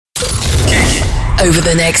over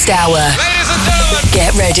the next hour. Ladies and gentlemen,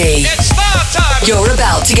 get ready. It's star time. You're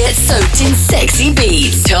about to get soaked in sexy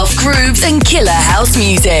beats, tough grooves, and killer house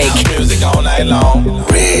music. House music all night long.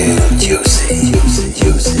 Real juicy, juicy,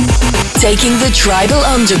 juicy. Taking the tribal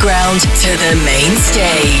underground to the main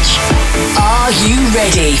stage. Are you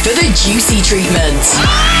ready for the juicy treatment?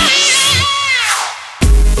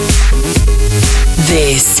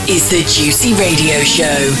 This is the Juicy Radio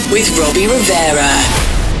Show with Robbie Rivera.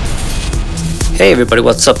 Hey everybody,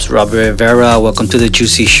 what's up? It's Robbie Rivera. Welcome to the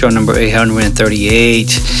Juicy Show number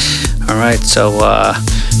 838. Alright, so I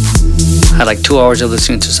had like 2 hours of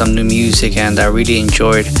listening to some new music, and I really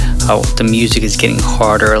enjoyed how the music is getting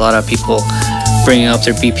harder. A lot of people bringing up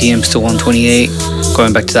their BPMs to 128,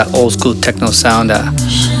 going back to that old school techno sound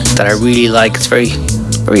that I really like. It's very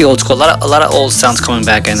old school. A lot of old sounds coming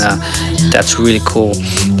back, and that's really cool.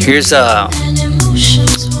 Here's a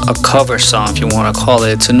cover song, if you want to call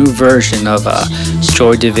it. It's a new version of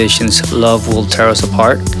Joy Division's "Love Will Tear Us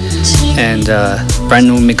Apart," and brand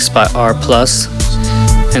new mix by R+.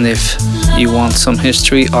 And if you want some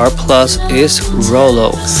history, R+ is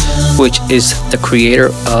Rolo, which is the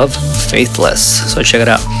creator of Faithless. So check it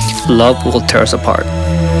out. "Love Will Tear Us Apart."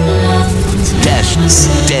 Dash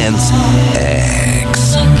Dance X.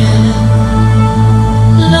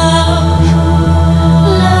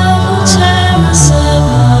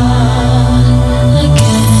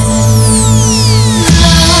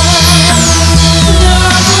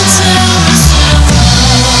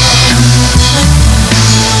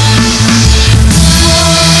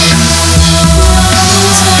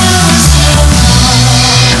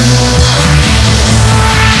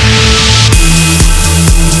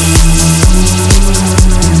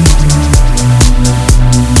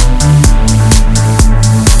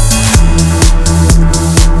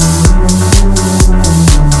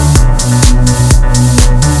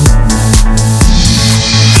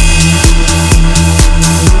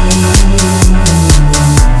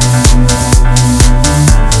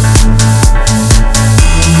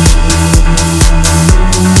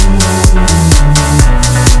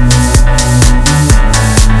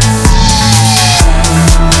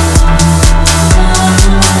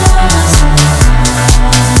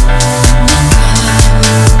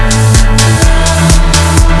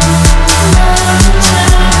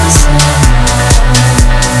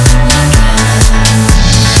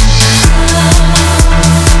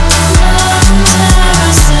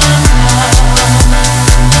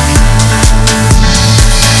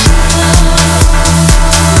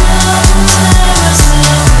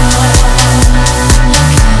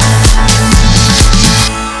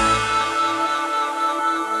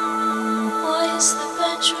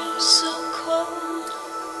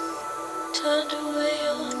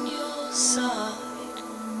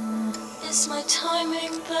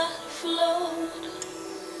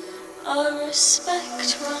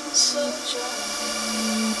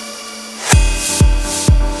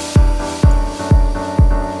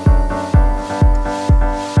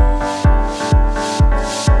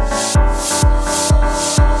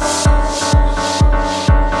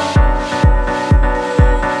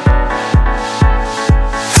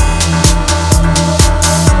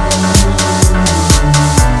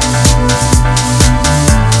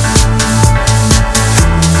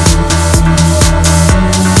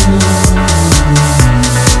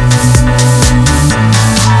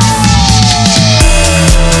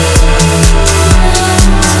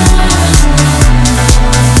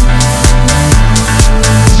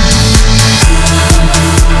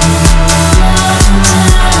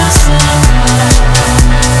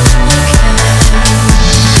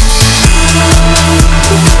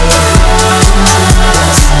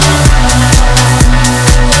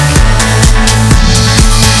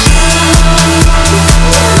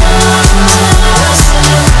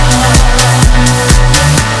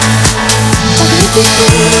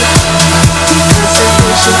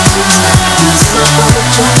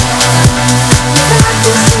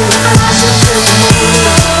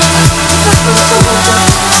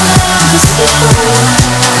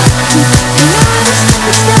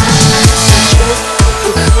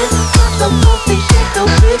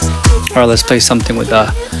 Alright, let's play something with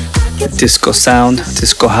disco sound,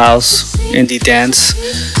 disco house, indie dance,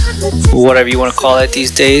 whatever you want to call it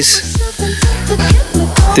these days.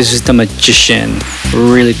 This is The Magician, a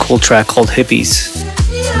really cool track called Hippies.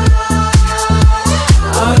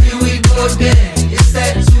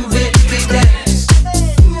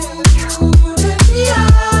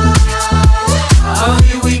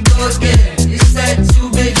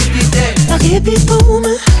 Hippie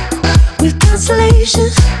booming with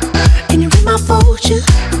constellations, and you read my fortune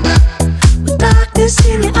with darkness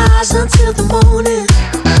in your eyes. eyes until the morning,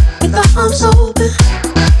 with our arms open,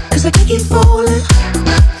 'cause I can't keep falling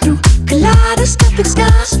through kaleidoscopic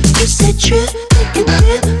skies. You said trip, take a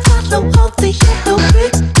dip, follow all the yellow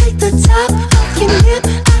bricks, take the top off your lip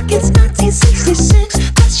like it's 1966.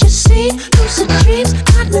 That's your scene, lucid dreams,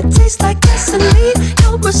 kinda taste like gasoline.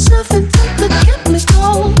 You're a surfing type of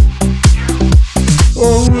chemical.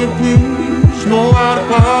 Oh, hippies know how to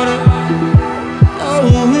party. Oh,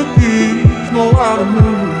 hippies know how to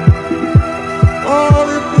move. Oh,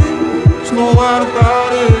 hippies know how to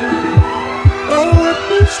party. Oh,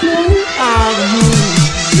 hippies know how to move.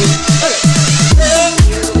 Hey. Hey.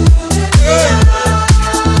 Hey.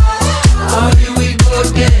 Oh, here we go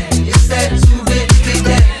again. It's that too big to be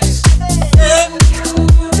dance. Hey.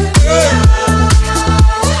 Hey.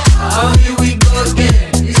 Oh, here we go again.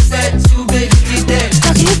 It's that too big to be dance.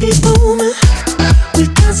 I can't be booming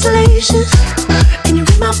with constellations, and you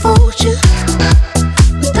read my fortune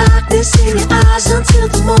with darkness in your eyes until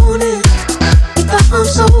the morning. With my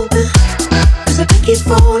arms open, 'cause I can't keep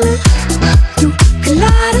falling through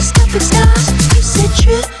kaleidoscopic skies. You said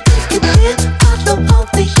trip, take a dip, follow all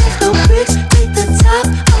the yellow bricks, take the top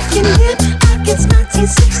off your lip like it's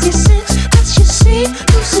 1966. That's your scene,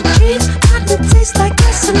 lucid dreams, kinda taste like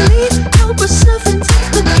gasoline. You're a surfing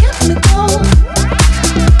type of chemical.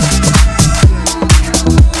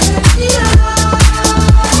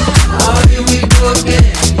 Oh, here we go again.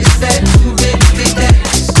 It's that too big to be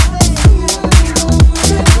dance.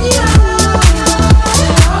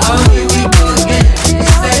 Oh, here we go again.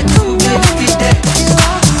 It's that too big to be dance.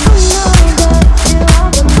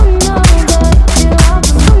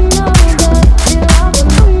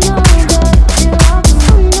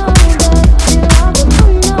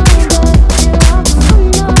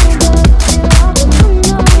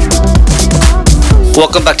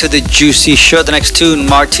 Welcome back to the Juicy Show. The next tune,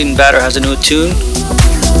 Martin Batter has a new tune.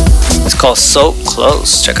 It's called So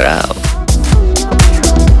Close. Check it out.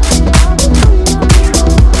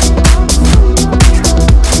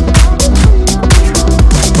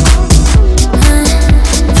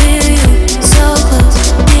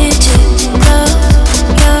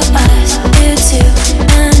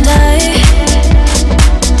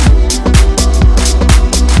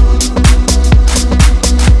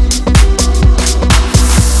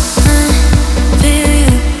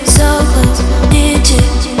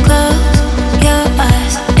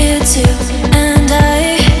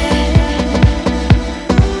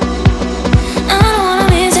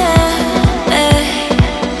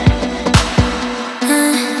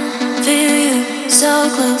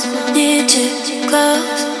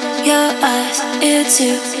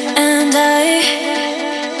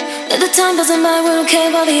 Doesn't matter, we don't care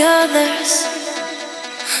about the others.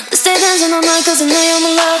 Let's stay dancing all night 'cause I know you're my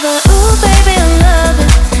lover. Ooh, baby, I love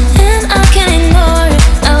it, and I can't ignore it.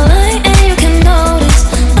 I like and you can notice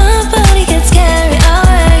my body gets carried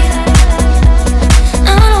away.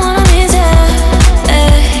 I don't wanna miss it.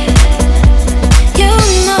 You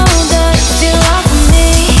know that if you love me,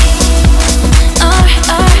 and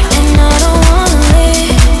I don't wanna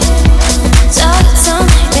leave. So tell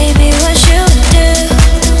me, baby, what should we do?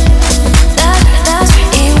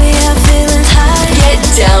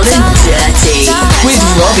 Down and dirty with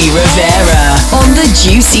Robbie Rivera on The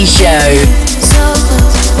Juicy Show. So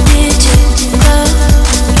close, need you, close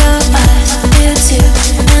your eyes, you too,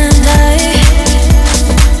 and I.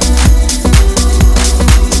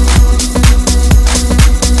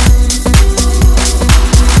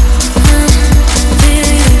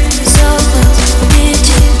 Feel you, so close, need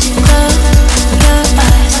you, close your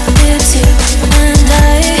eyes, you too, and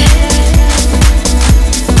I.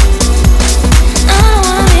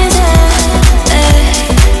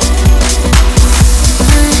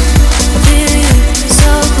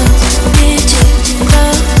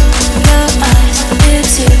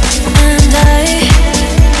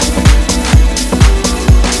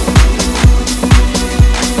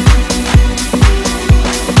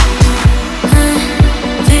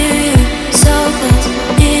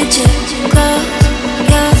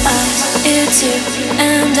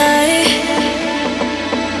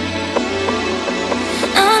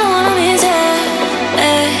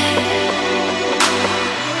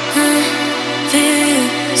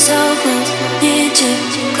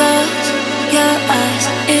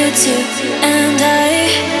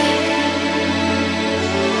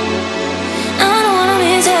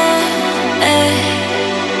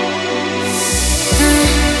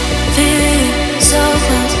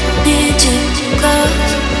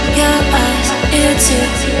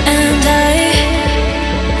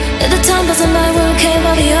 Doesn't matter, we don't care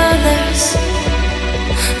about the others.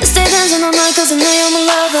 Let's stay dancing all night 'cause I know you're my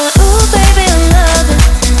lover. Ooh, baby, I love it.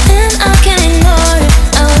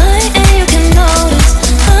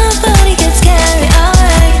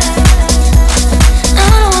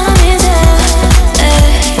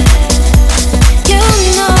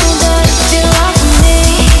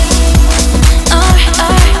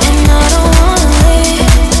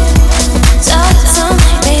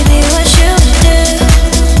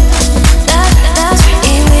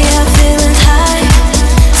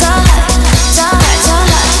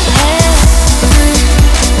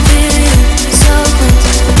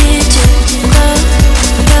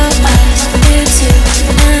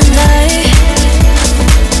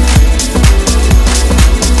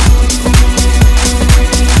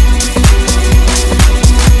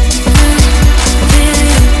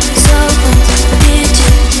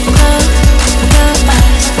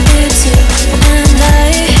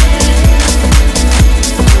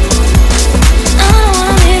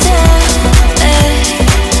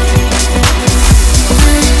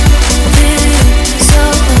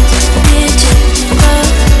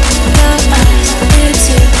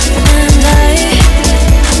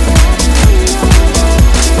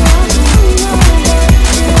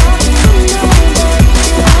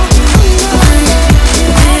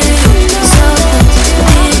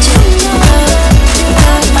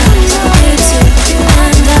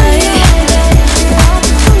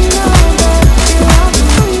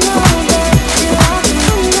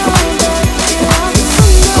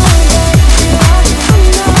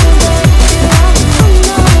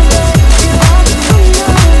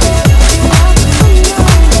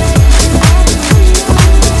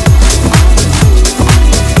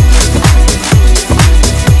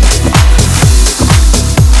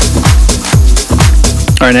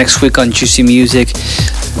 Alright, next week on Juicy Music,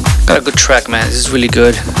 got a good track, man. This is really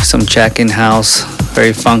good. Some Jack in House,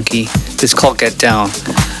 very funky. This is called Get Down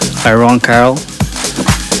by Ron Carroll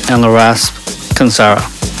and Laras Kansara.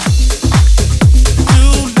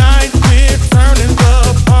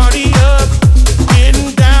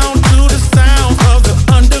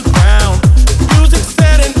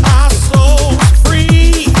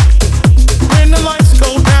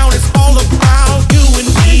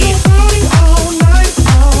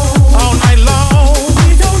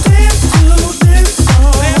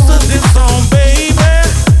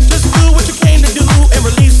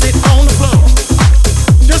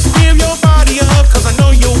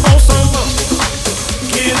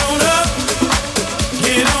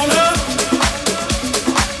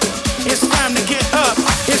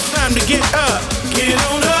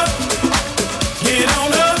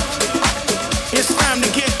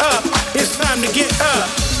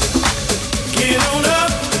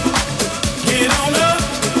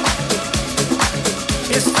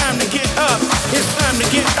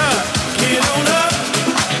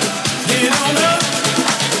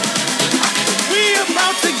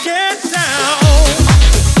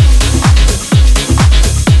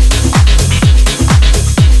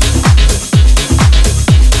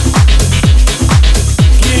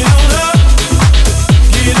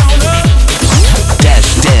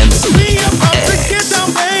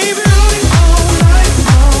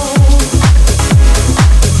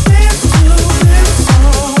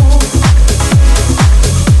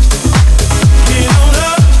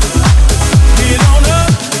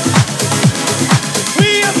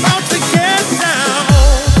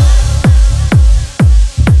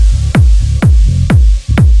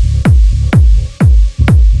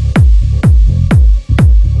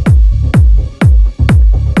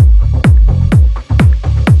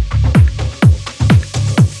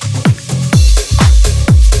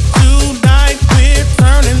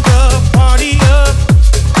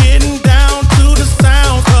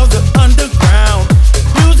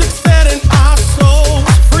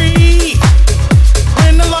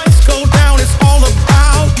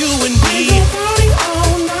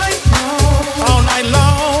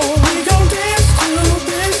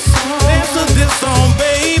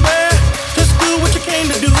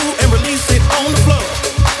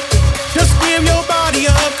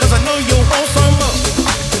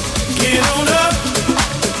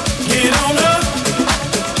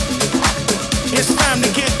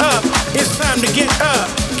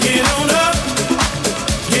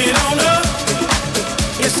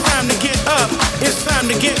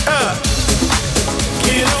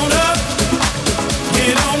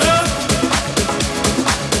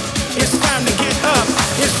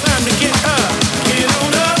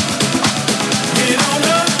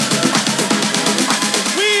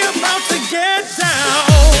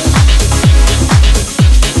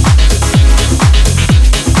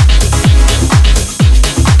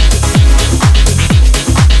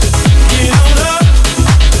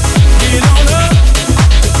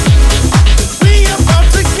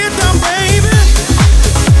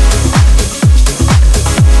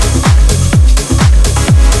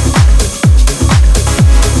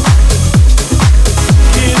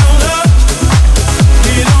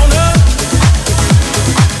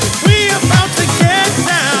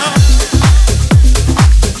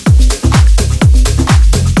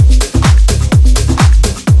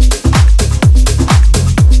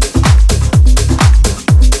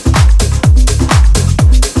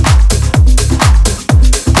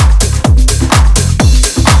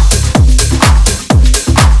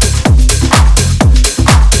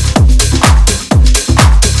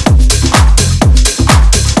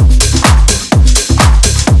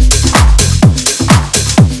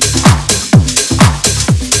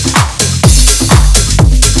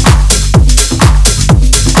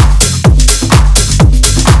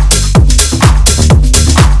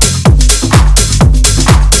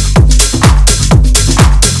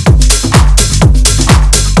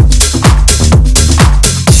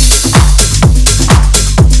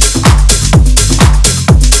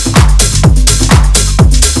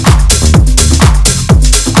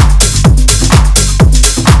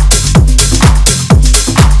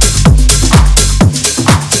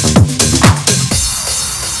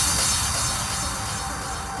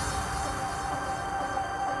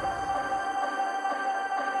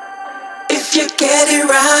 If you get it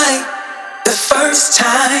right the first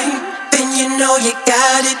time, then you know you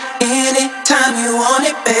got it. Anytime you want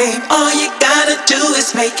it, babe, all you gotta do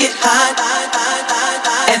is make it hot.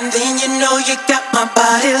 And then you know you got my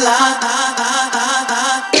body locked.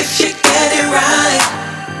 If you get it right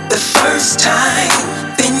the first time,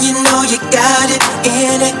 then you you know you got it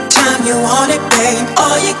anytime you want it, babe.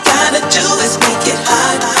 All you gotta do is make it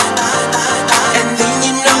hot, and then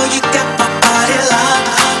you know you got my body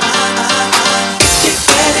locked. If you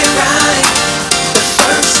get it right the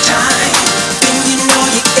first time, then you know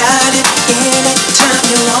you got it anytime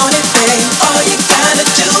you want it, babe. All you gotta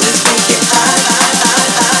do is make it hot,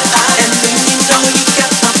 and then you know you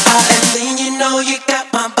got my body, and then you know you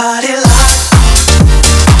got my body locked.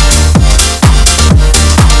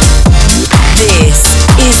 This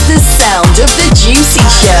is the sound of the Juicy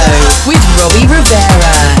Show with Robbie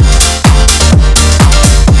Rivera.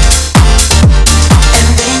 And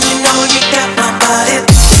then you know you got my body.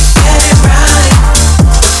 Get it right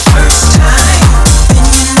the first time. Then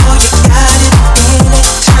you know you got it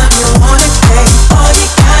anytime you want it, babe. All you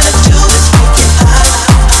gotta do is make it hot,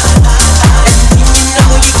 and then you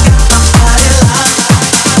know you got my body locked.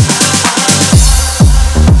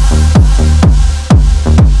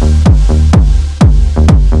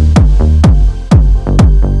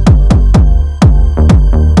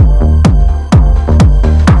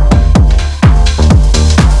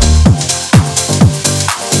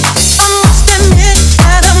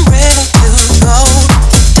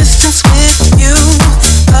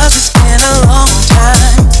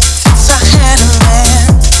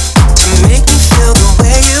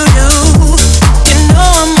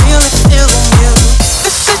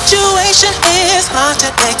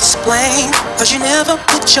 Cause you never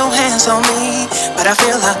put your hands on me, but I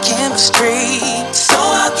feel our chemistry. So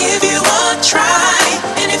I'll give you a try,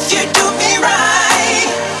 and if you do me right,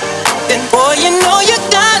 then boy you know you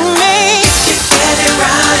got me. If you get it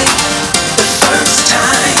right the first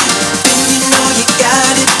time, then you know you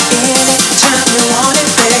got it anytime you want it,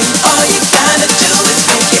 babe. All you gotta do is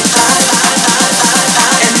make it hot,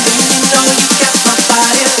 and then you know you got my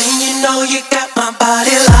body, then you know you got my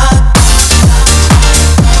body locked.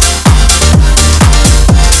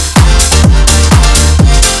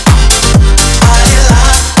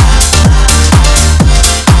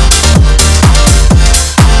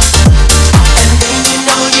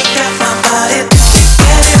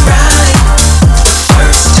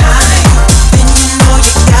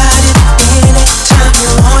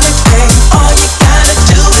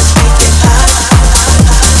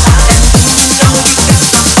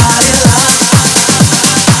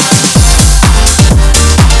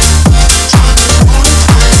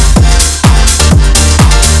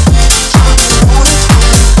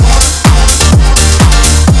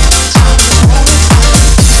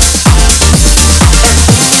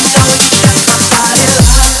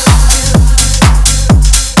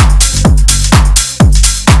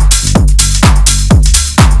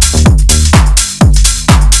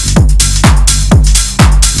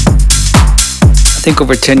 I think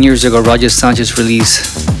over 10 years ago, Roger Sanchez released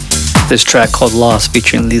this track called Lost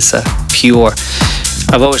featuring Lisa Pure.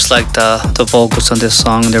 I've always liked the vocals on this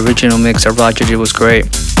song. The original mix that Roger did was great.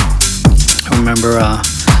 I remember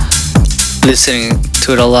listening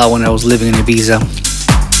to it a lot when I was living in Ibiza.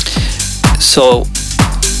 So,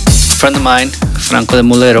 a friend of mine, Franco de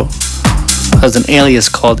Mulero, has an alias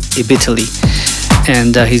called Ibitali,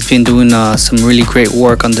 and he's been doing some really great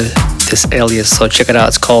work on this alias, so check it out.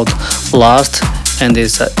 It's called Lost, and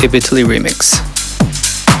it's Ibitali remix.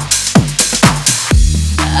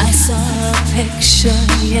 I saw a picture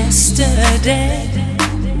yesterday.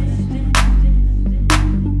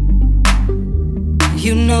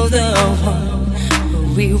 You know the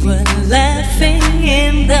one we were laughing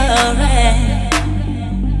in the rain.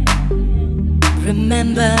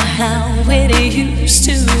 Remember how it used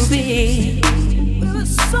to be. We were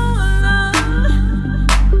so alone.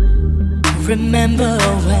 Remember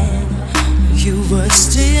when you were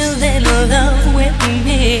still in love with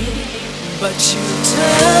me, but you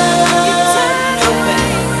turned away,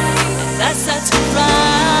 and I started to cry.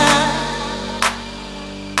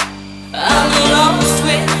 I'm lost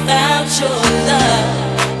without your love,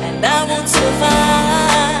 and I won't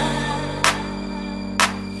survive.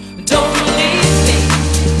 Don't leave me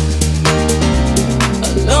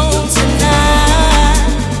alone tonight.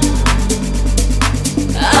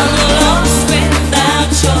 I'm lost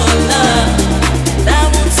without your love, and I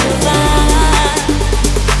won't survive.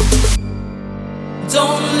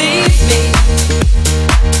 Don't leave me,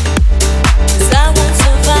 'cause I won't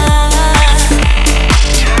survive.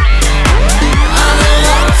 I'm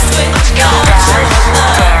lost without your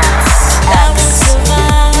love, and I won't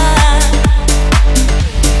survive.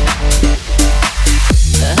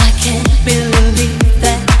 I can't believe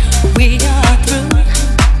that we are through.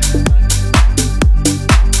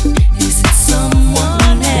 Is it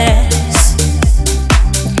someone else?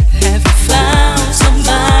 Have you found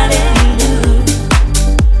somebody new?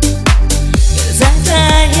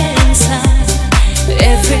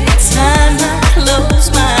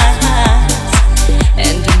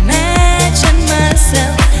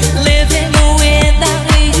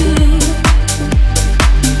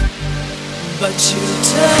 but you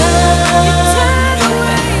turn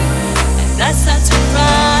away, and I start to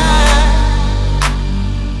cry.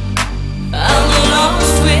 I'm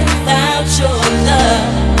lost without your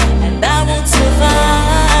love, and I won't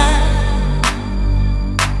survive.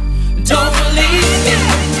 Don't leave me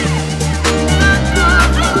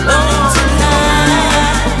alone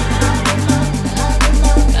tonight.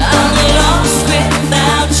 I'm lost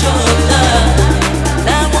without your love, and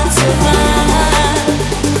I won't survive.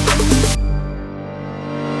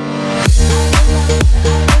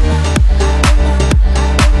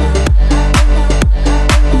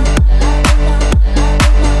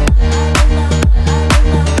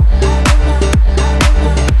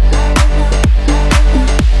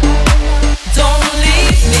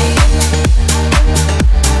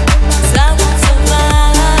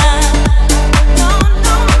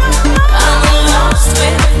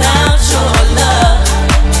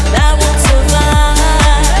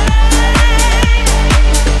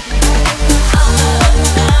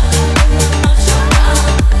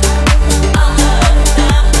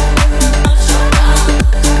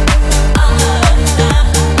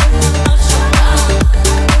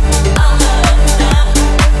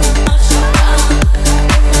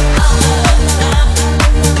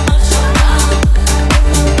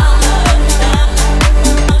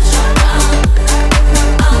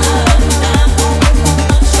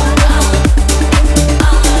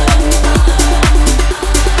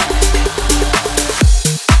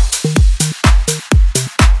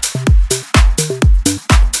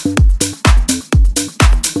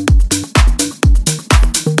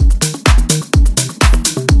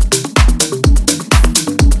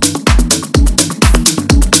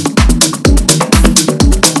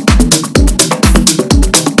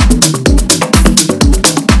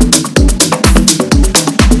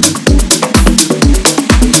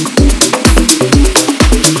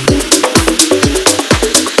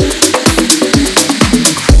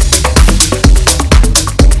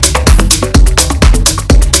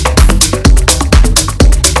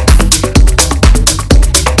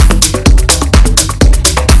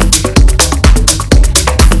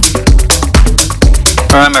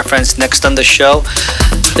 Alright, my friends, next on the show,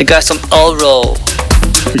 they got some Elro,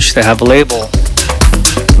 which they have a label.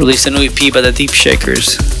 Released a new EP by the Deep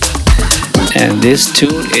Shakers. And this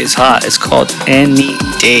tune is hot. It's called Any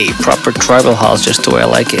Day. Proper tribal house, just the way I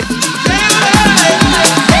like it.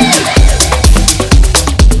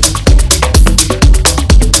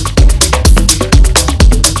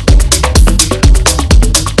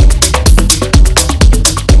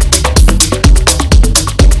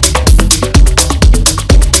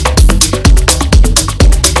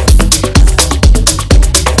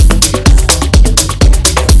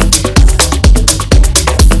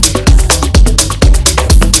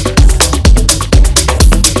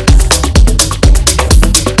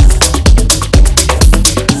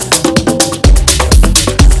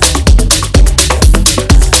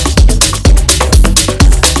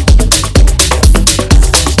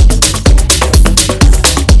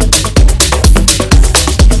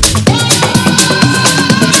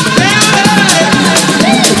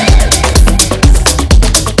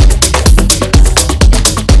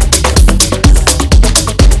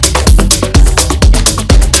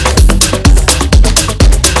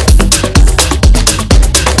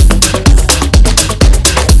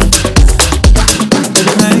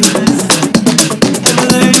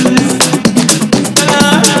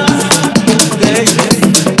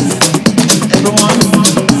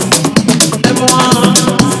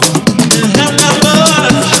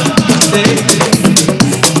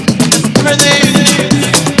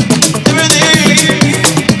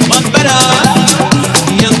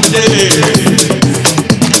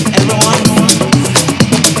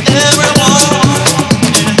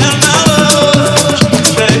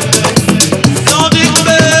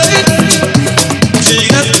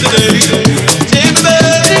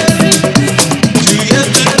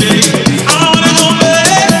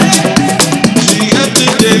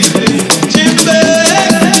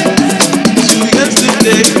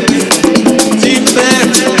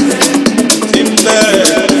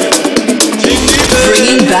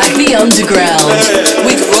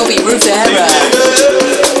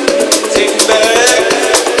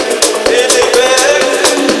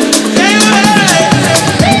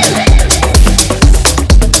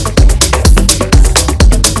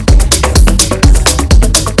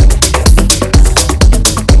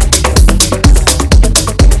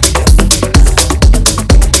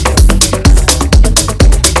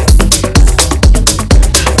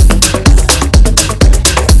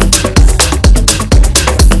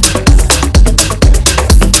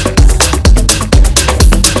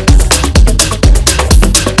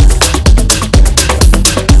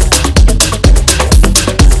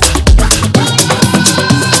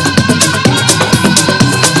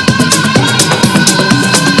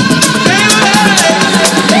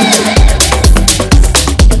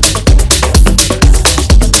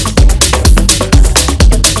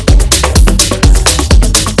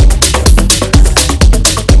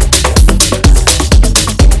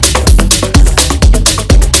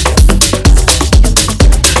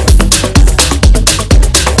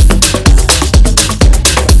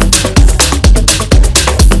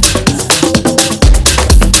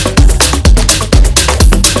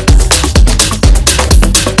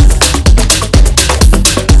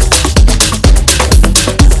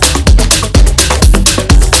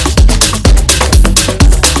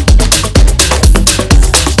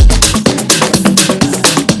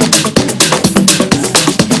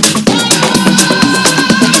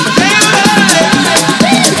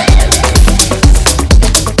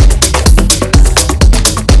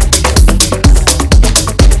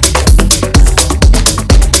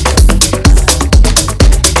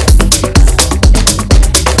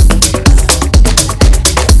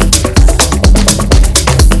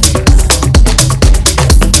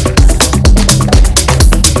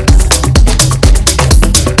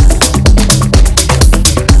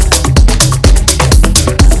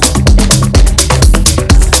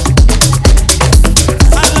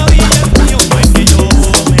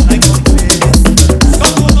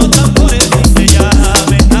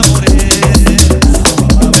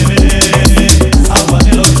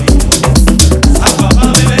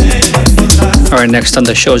 right, next on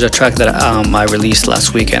the show is a track that I released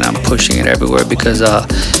last week, and I'm pushing it everywhere because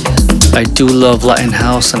I do love Latin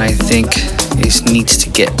house, and I think it needs to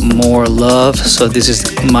get more love. So this is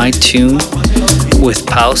my tune with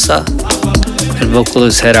PAUZA. El vocal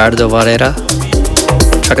is Gerardo Varela.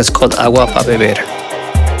 The track is called Agua Pa' Beber.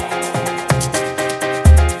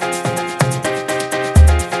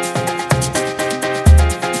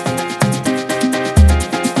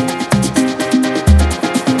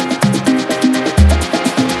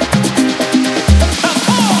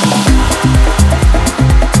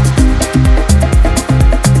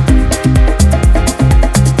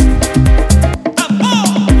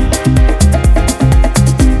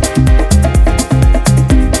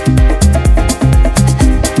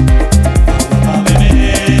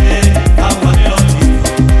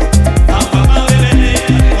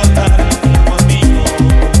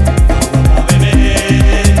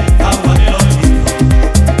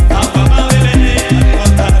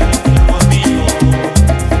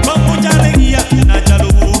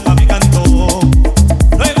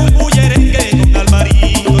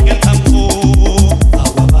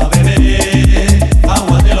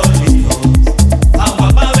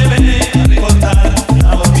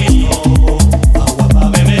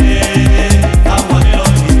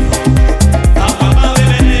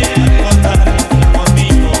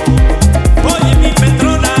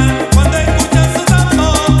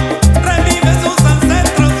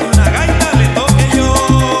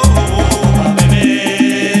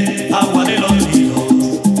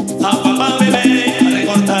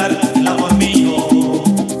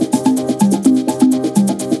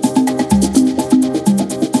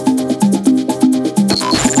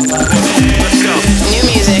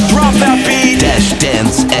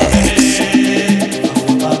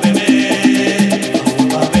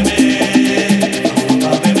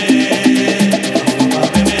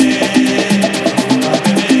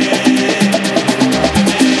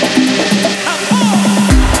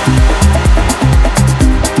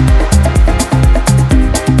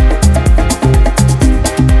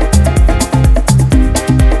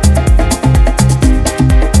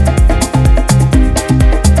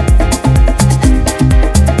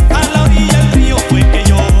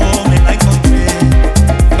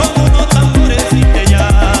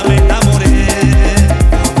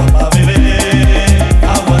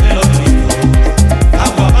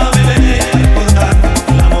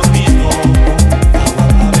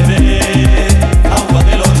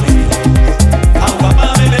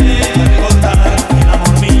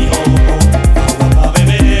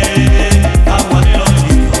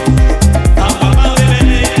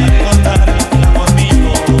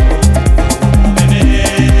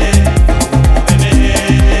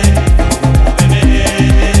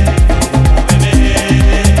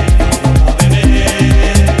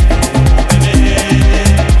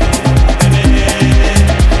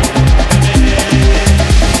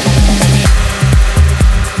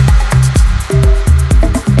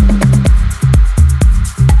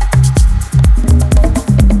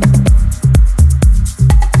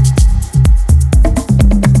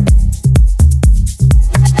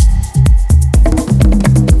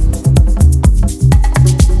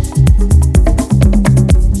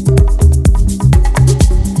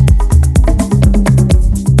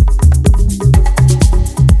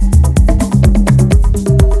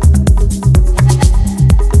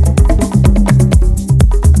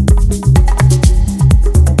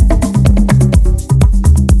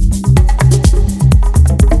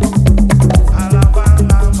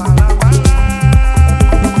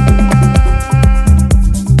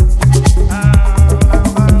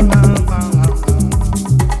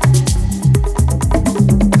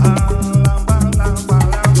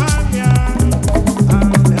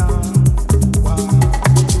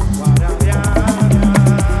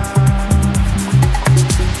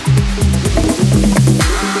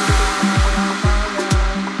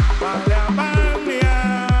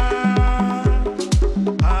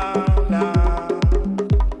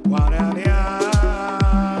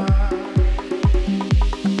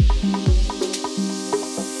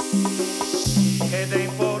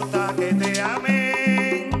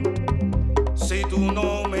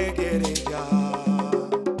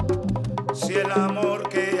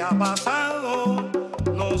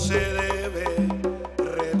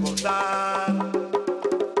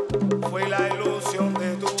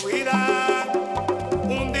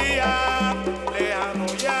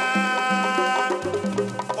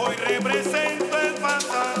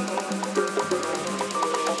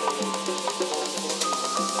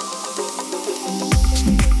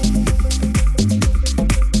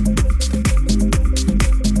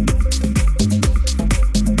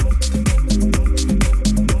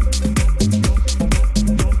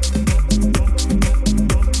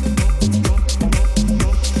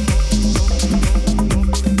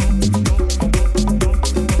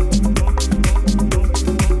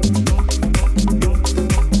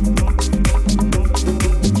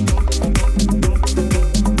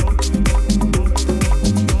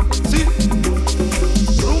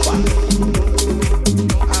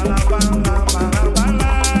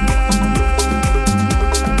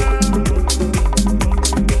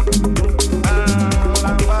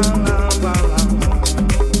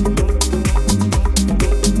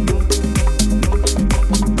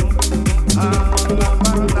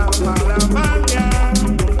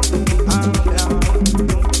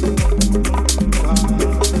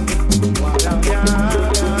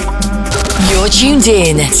 tuned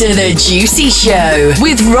in to The Juicy Show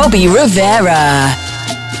with Robbie Rivera.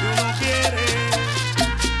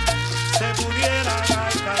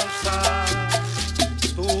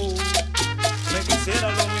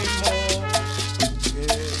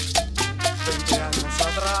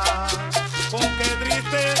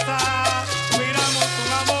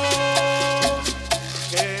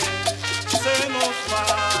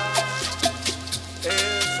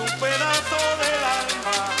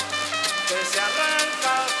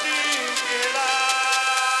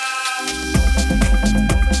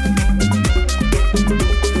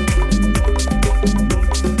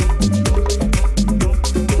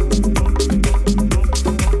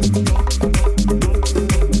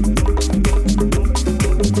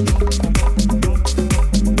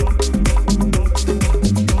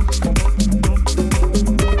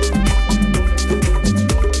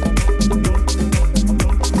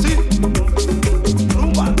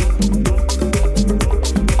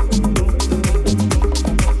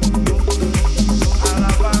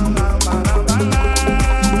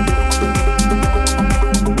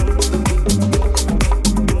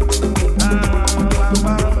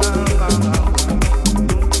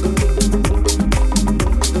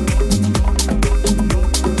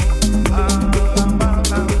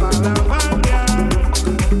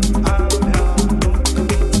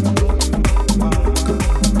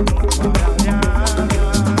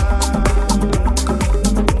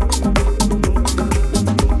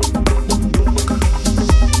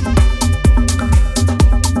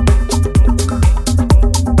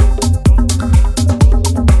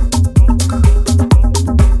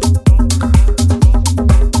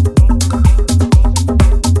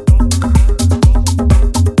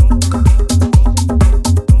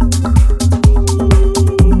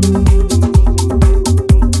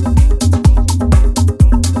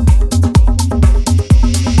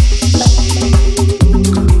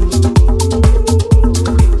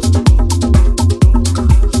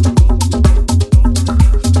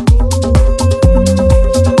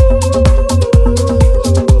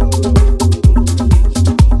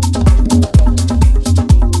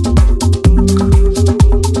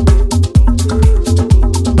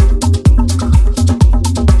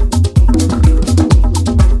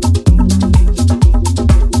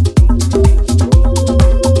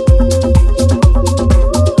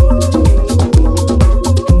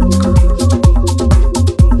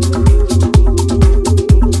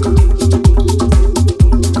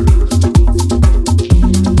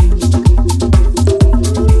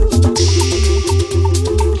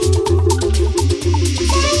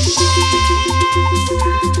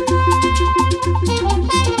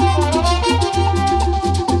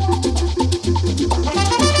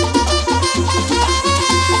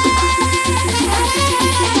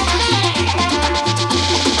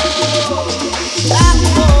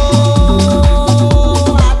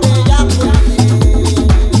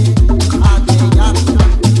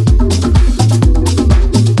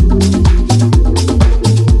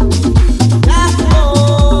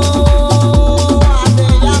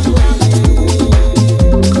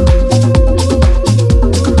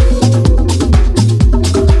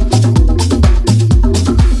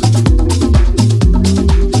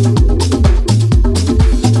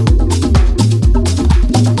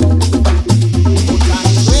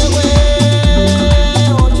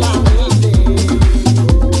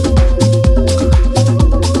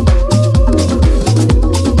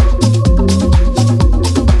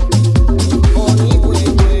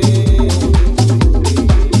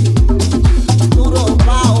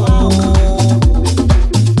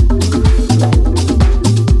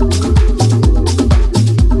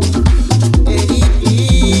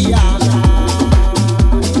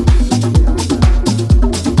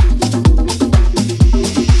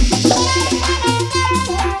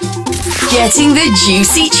 Getting the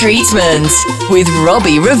juicy treatment with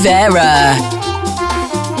Robbie Rivera.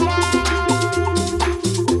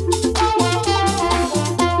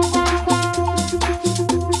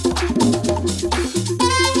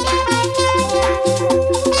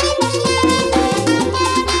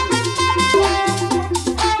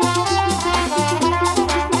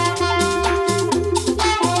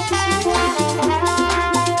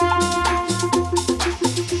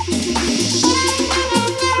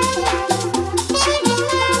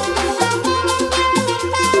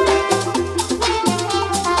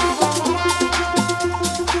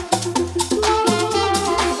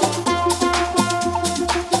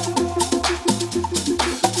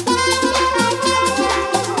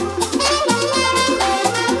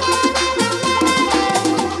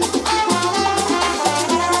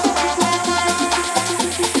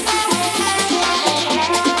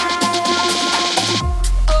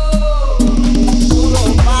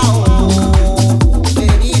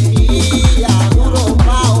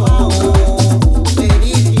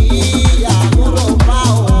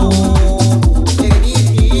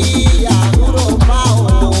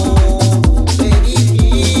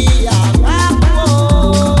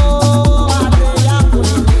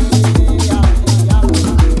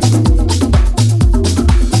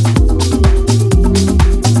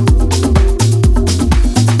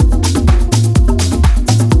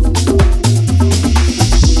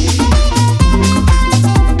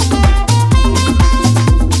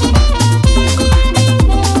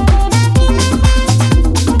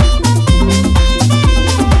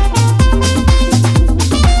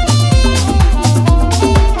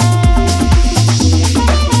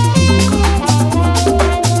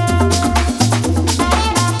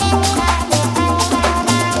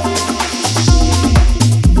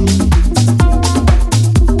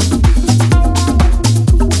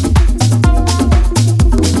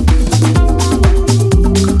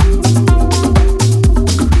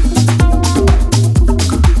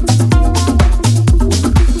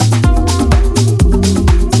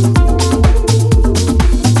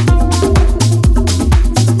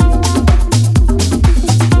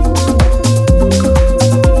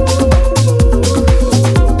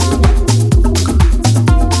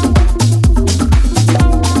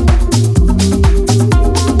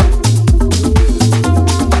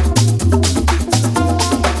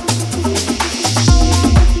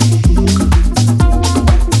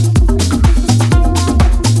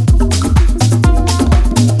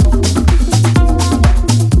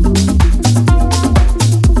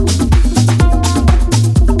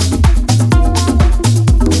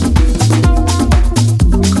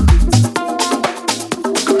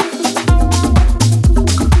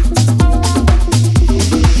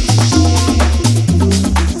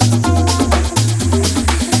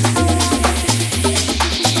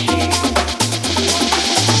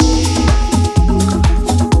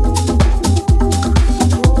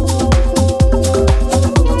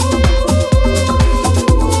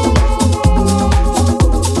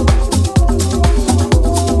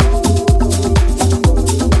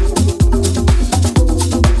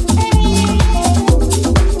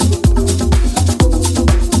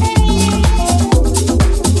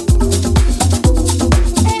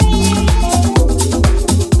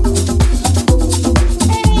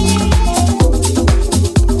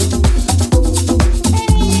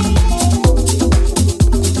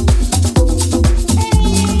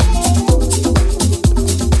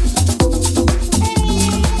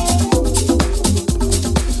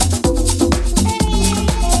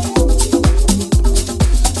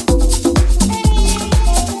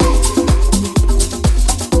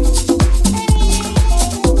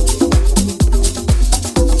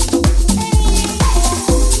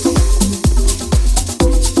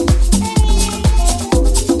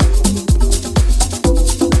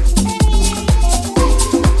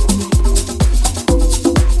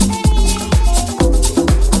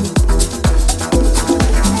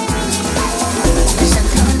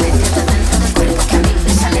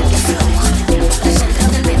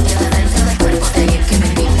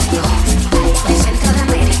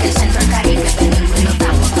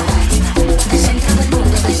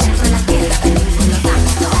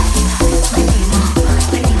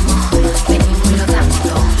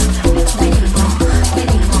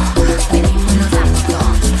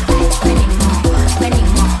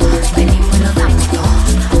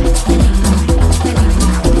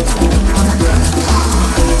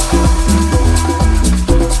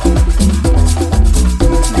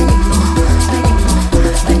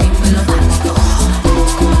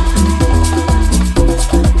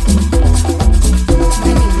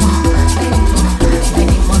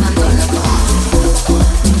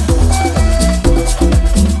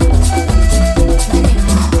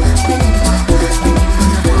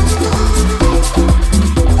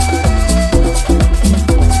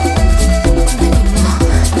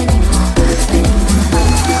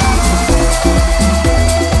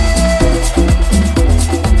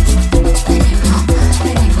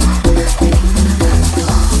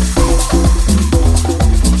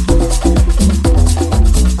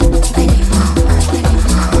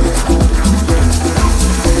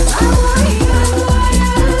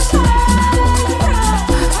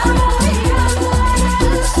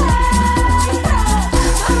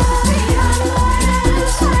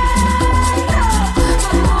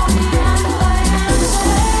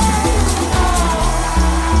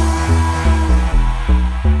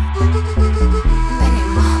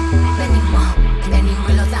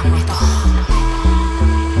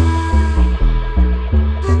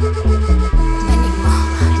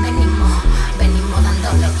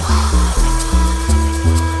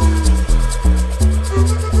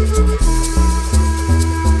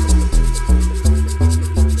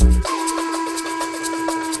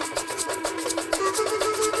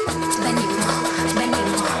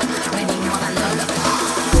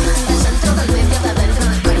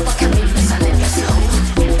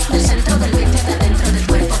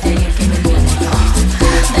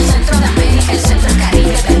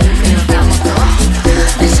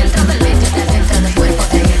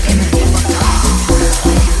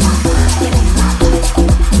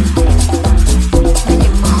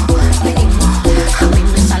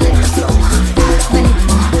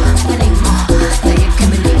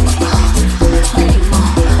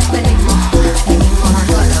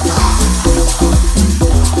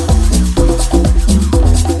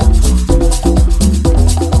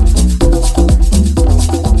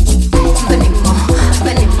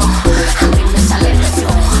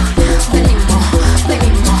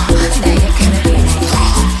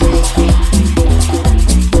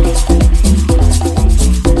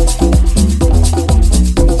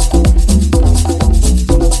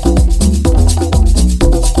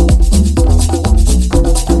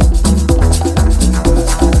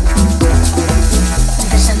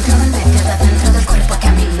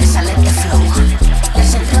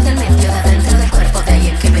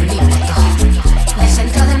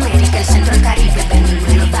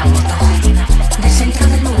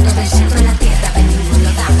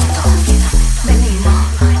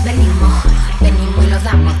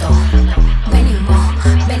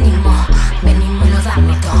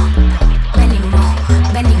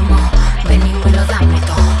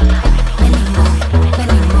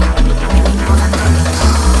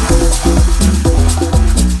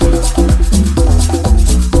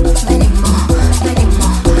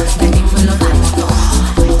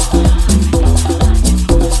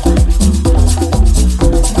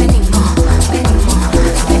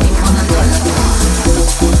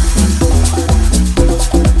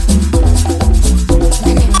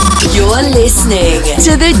 listening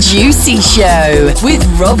to The Juicy Show with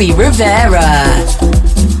Robbie Rivera.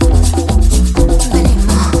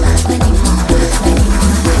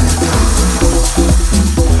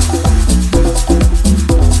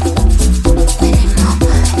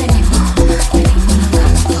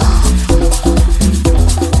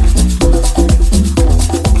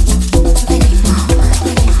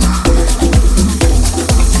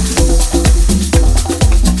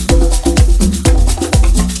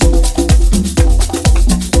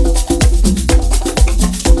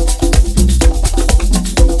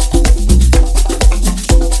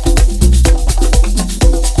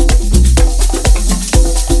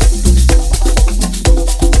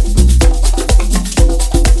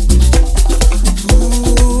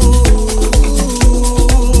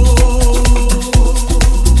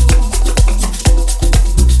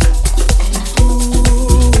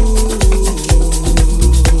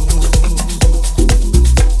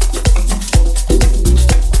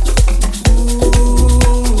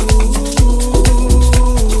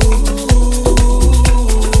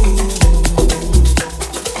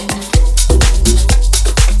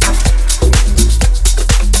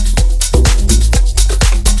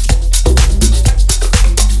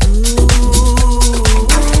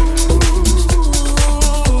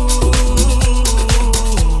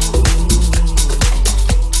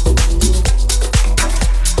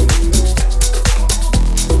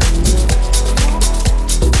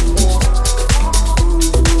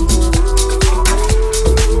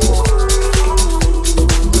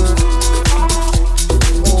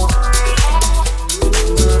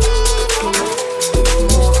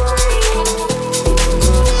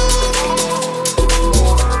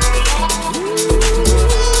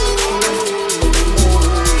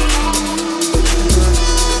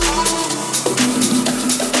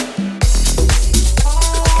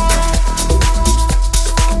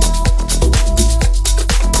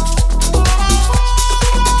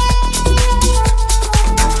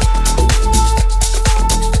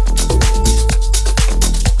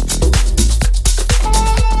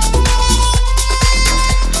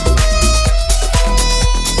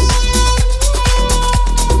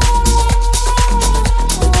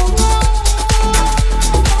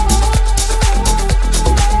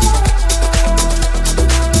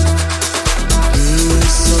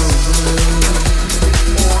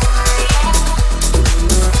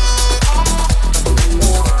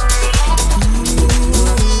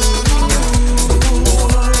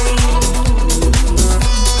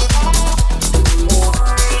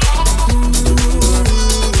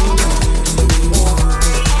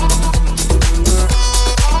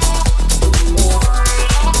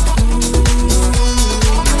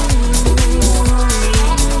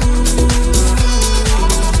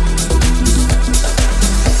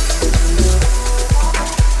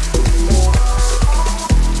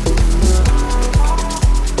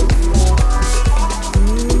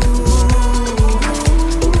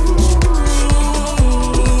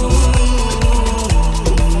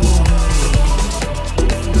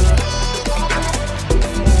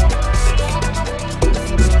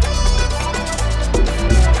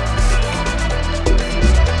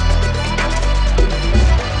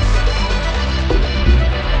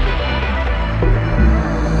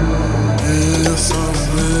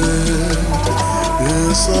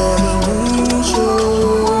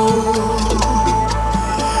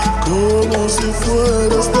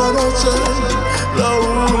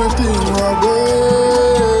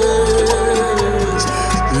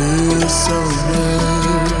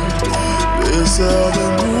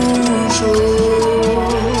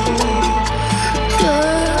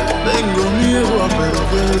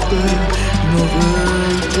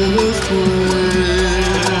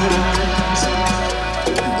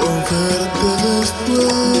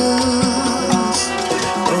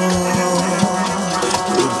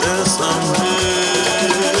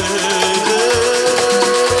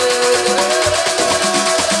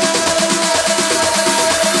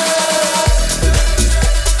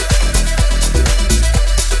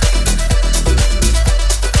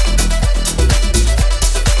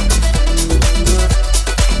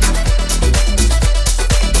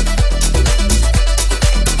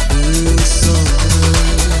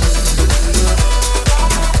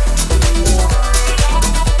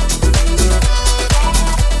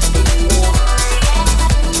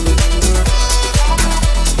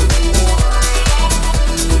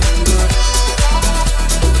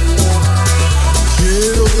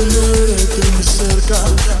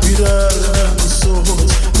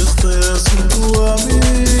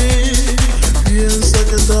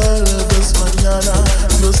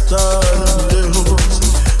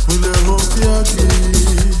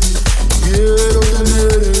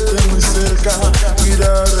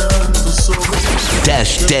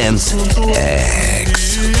 Dance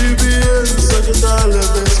X. Y piensa que tal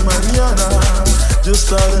vez mañana yo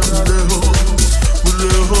estaré muy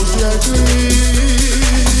lejos de aquí.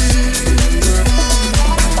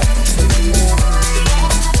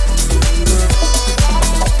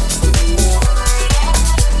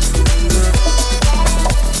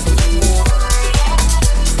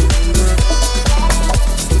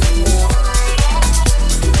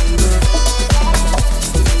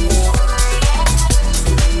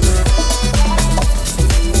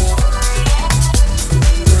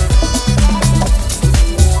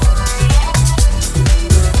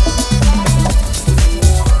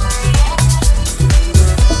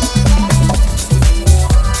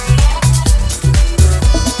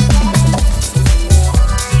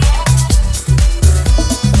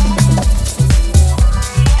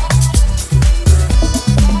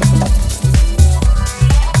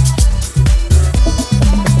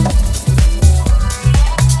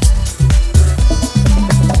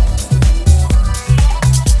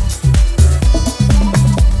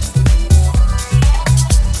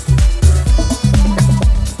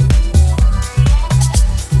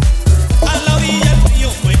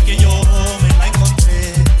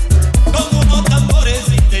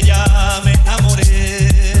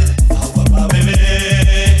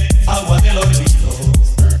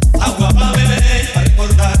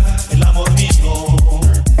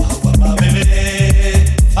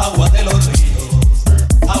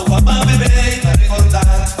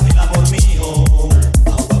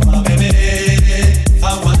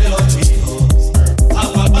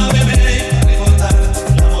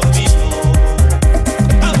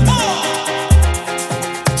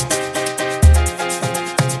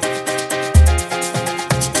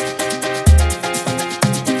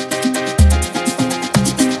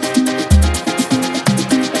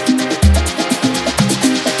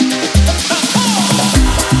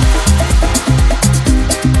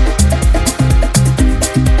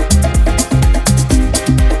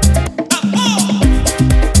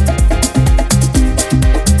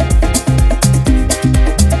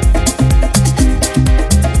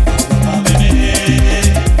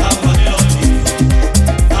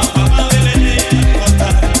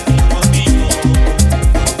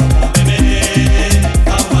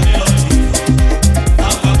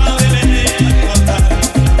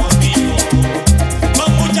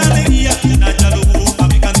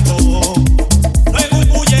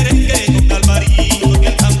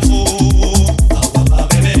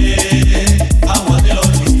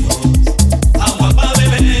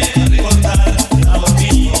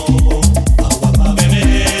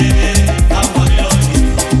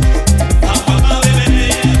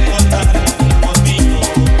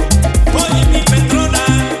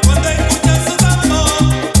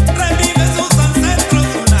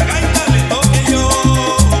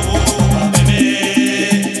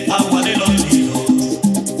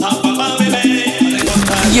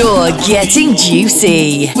 You're getting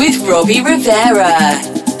juicy with Robbie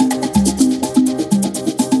Rivera.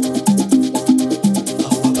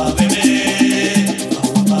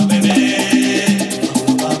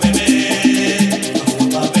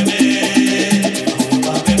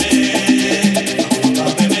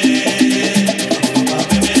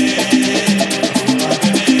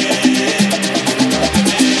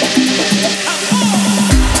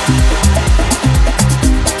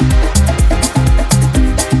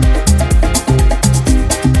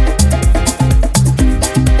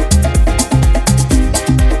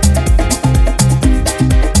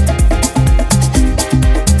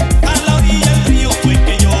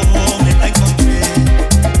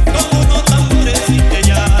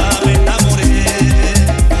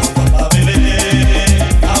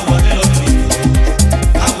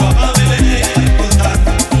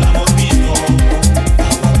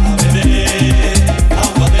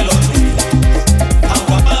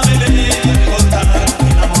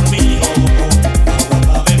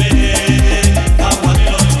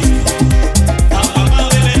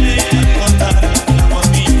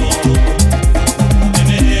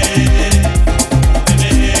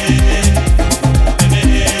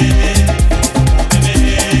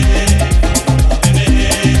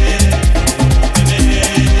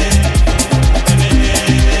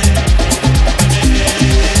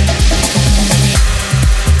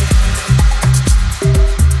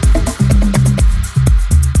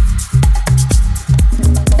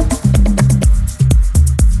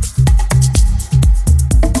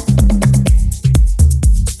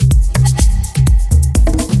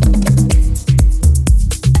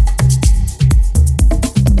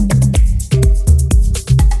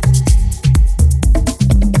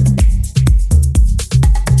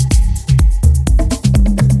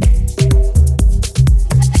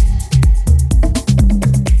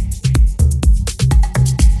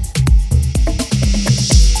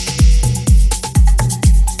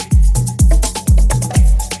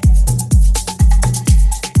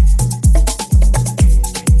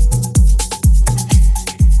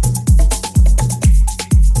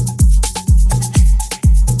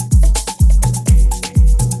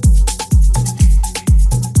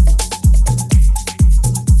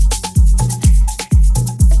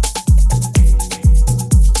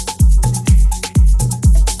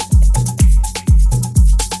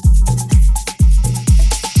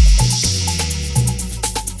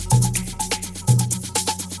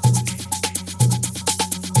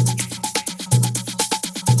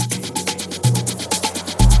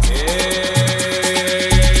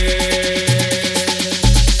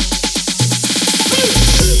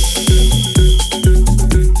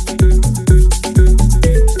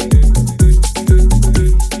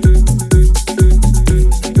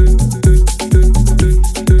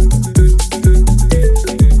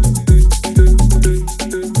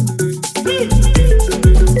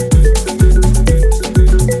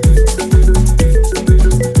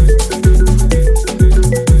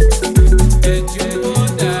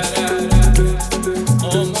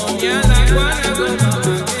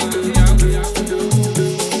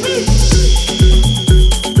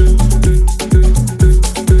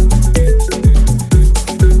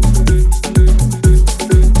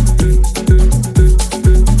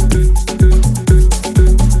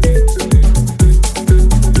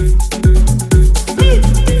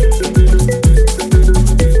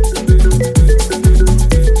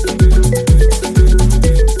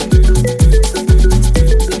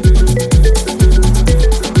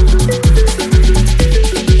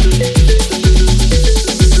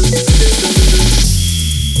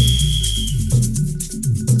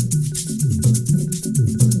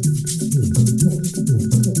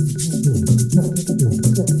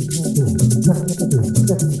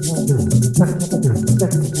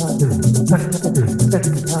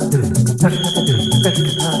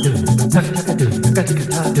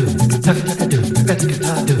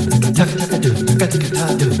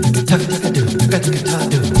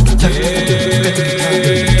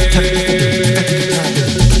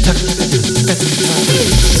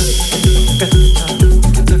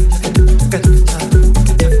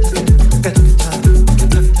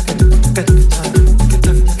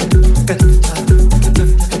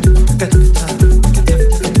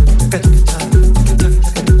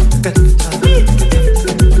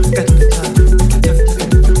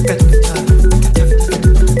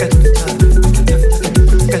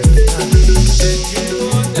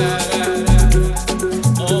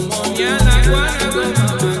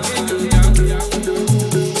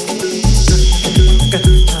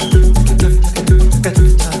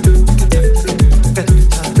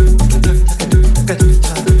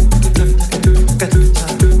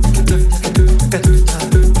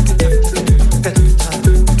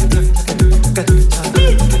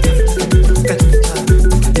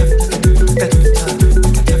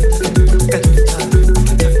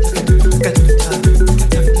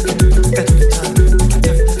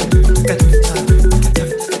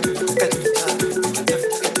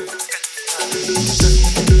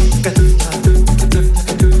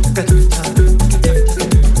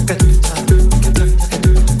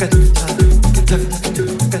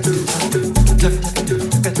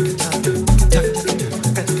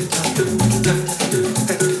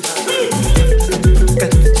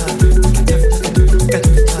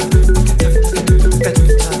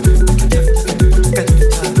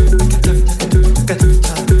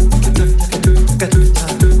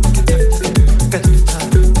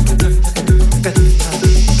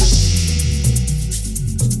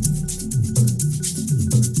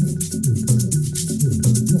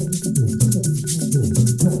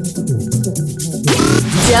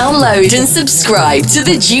 Download and subscribe to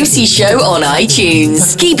The Juicy Show on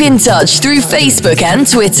iTunes. Keep in touch through Facebook and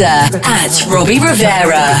Twitter at Robbie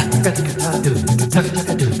Rivera.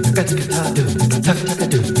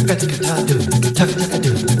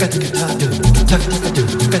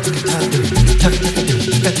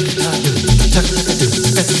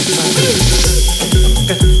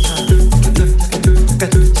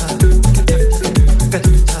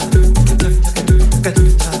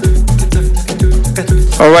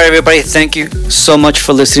 Alright everybody, thank you so much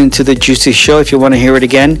for listening to The Juicy Show. If you want to hear it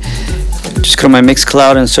again, just go to my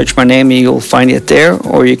Mixcloud and search my name and you'll find it there.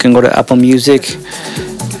 Or you can go to Apple Music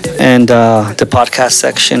and the podcast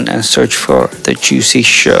section and search for The Juicy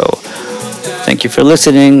Show. Thank you for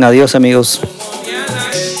listening. Adios amigos.